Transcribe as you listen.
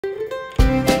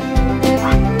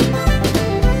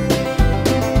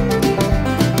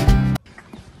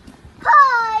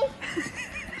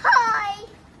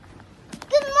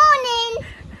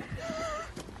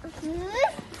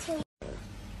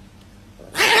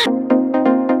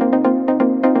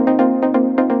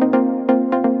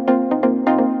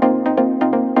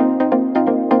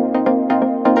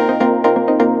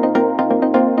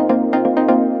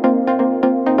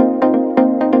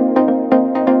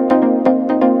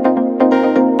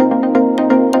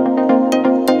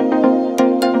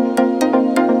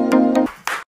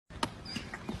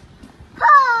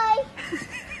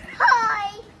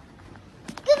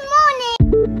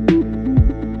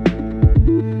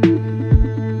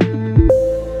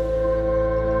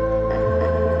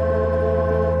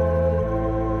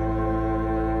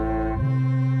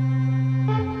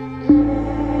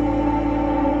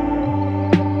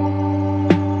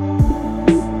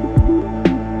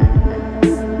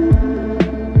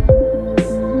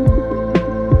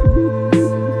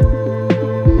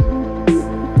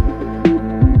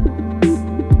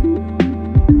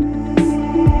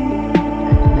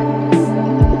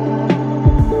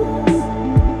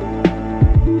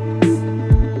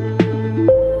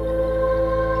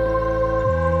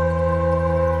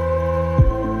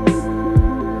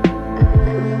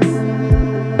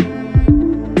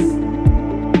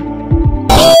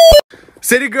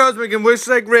City girls making wish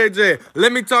like Ray J.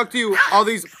 Let me talk to you. All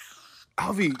these...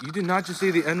 Alvi, you did not just say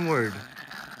the N-word.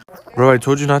 Bro, I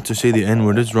told you not to say the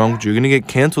N-word. What's wrong with you? You're gonna get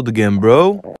canceled again,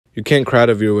 bro. You can't crowd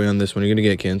of your way on this one. You're gonna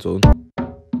get canceled.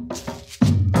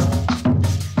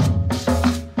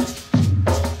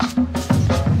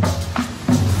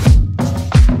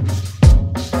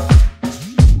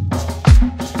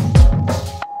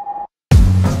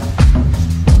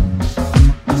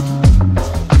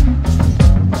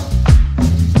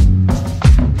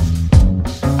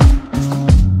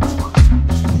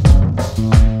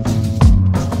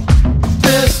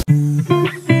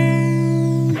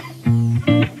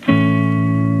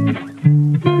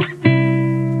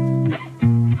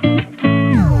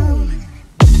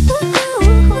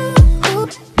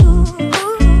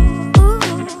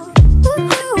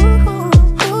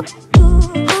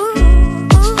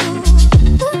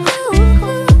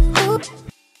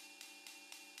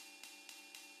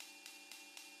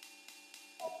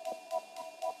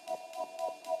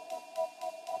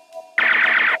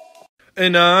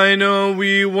 And I know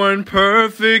we weren't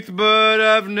perfect, but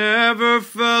I've never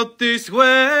felt this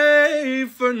way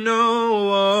for no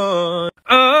one.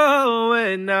 Oh,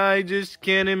 and I just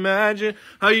can't imagine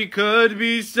how you could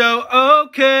be so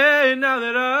okay now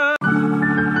that I...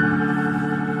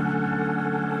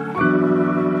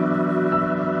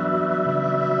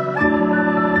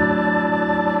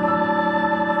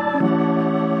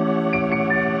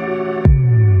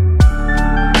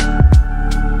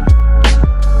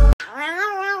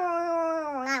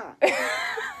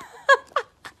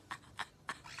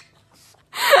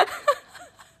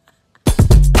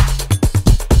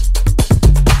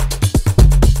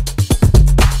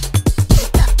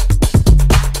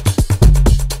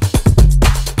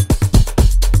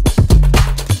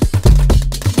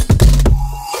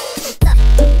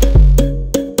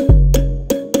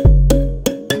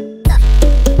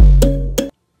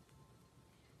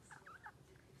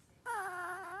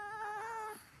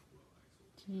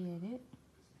 Get it?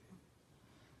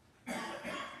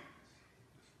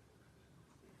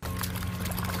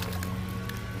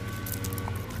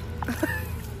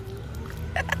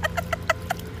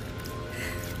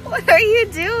 What are you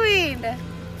doing?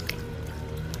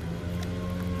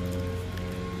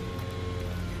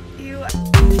 You...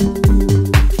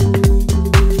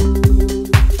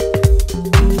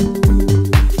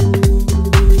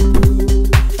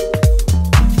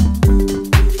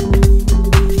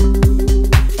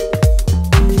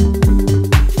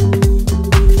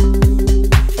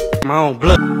 My own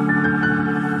blood.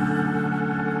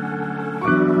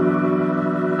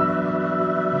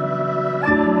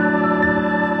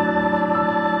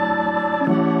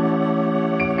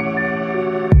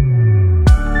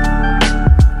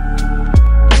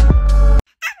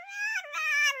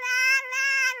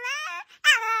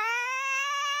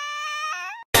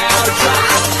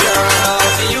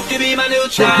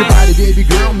 Shake your body, baby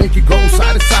girl, make it go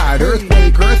side to side.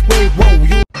 Earthquake, earthquake, whoa,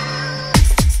 you.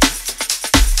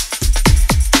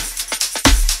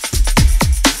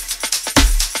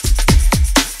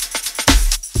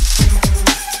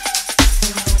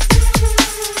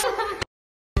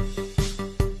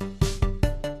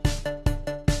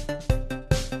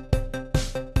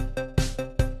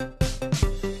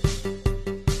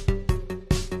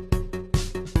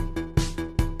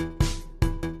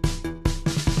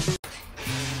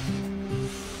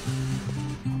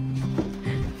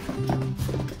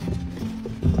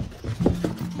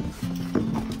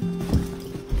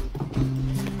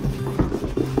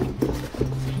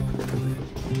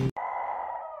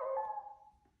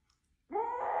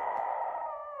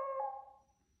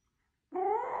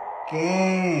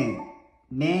 ¿Qué?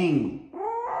 Ven.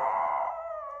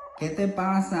 ¿Qué te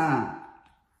pasa?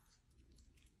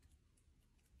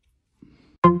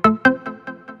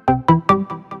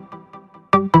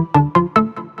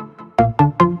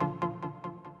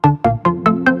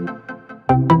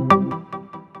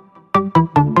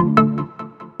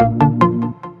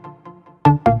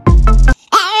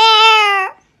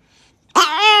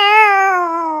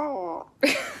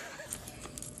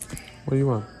 What do you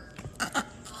want?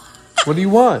 What do you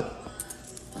want?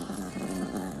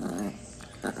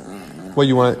 What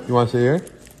you want? You want to sit here?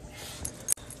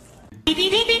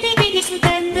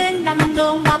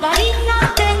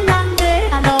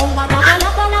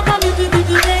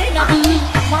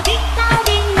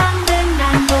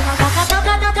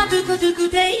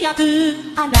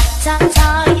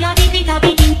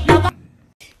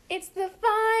 It's the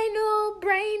final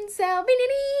brain cell.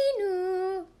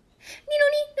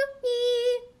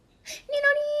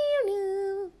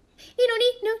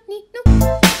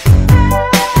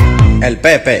 El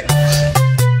Pepe.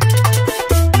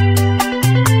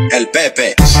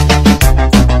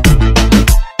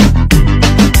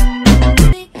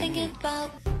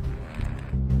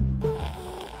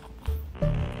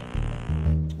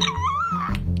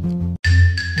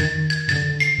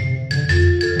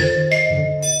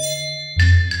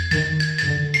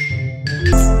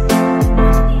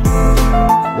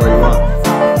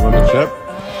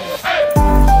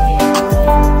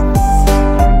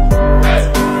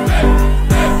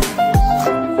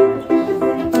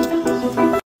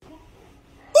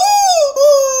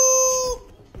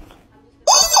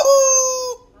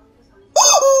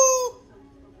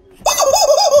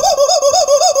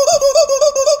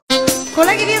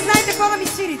 Колеги, вие знаете какво да ми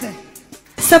свирите.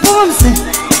 Съпувам се.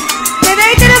 Не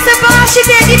дейте да се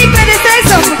плашите, 1,50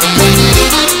 съм.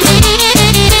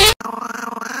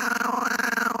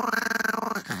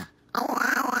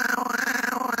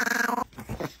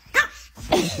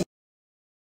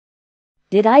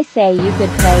 Did I say you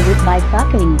could play with my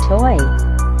fucking toy?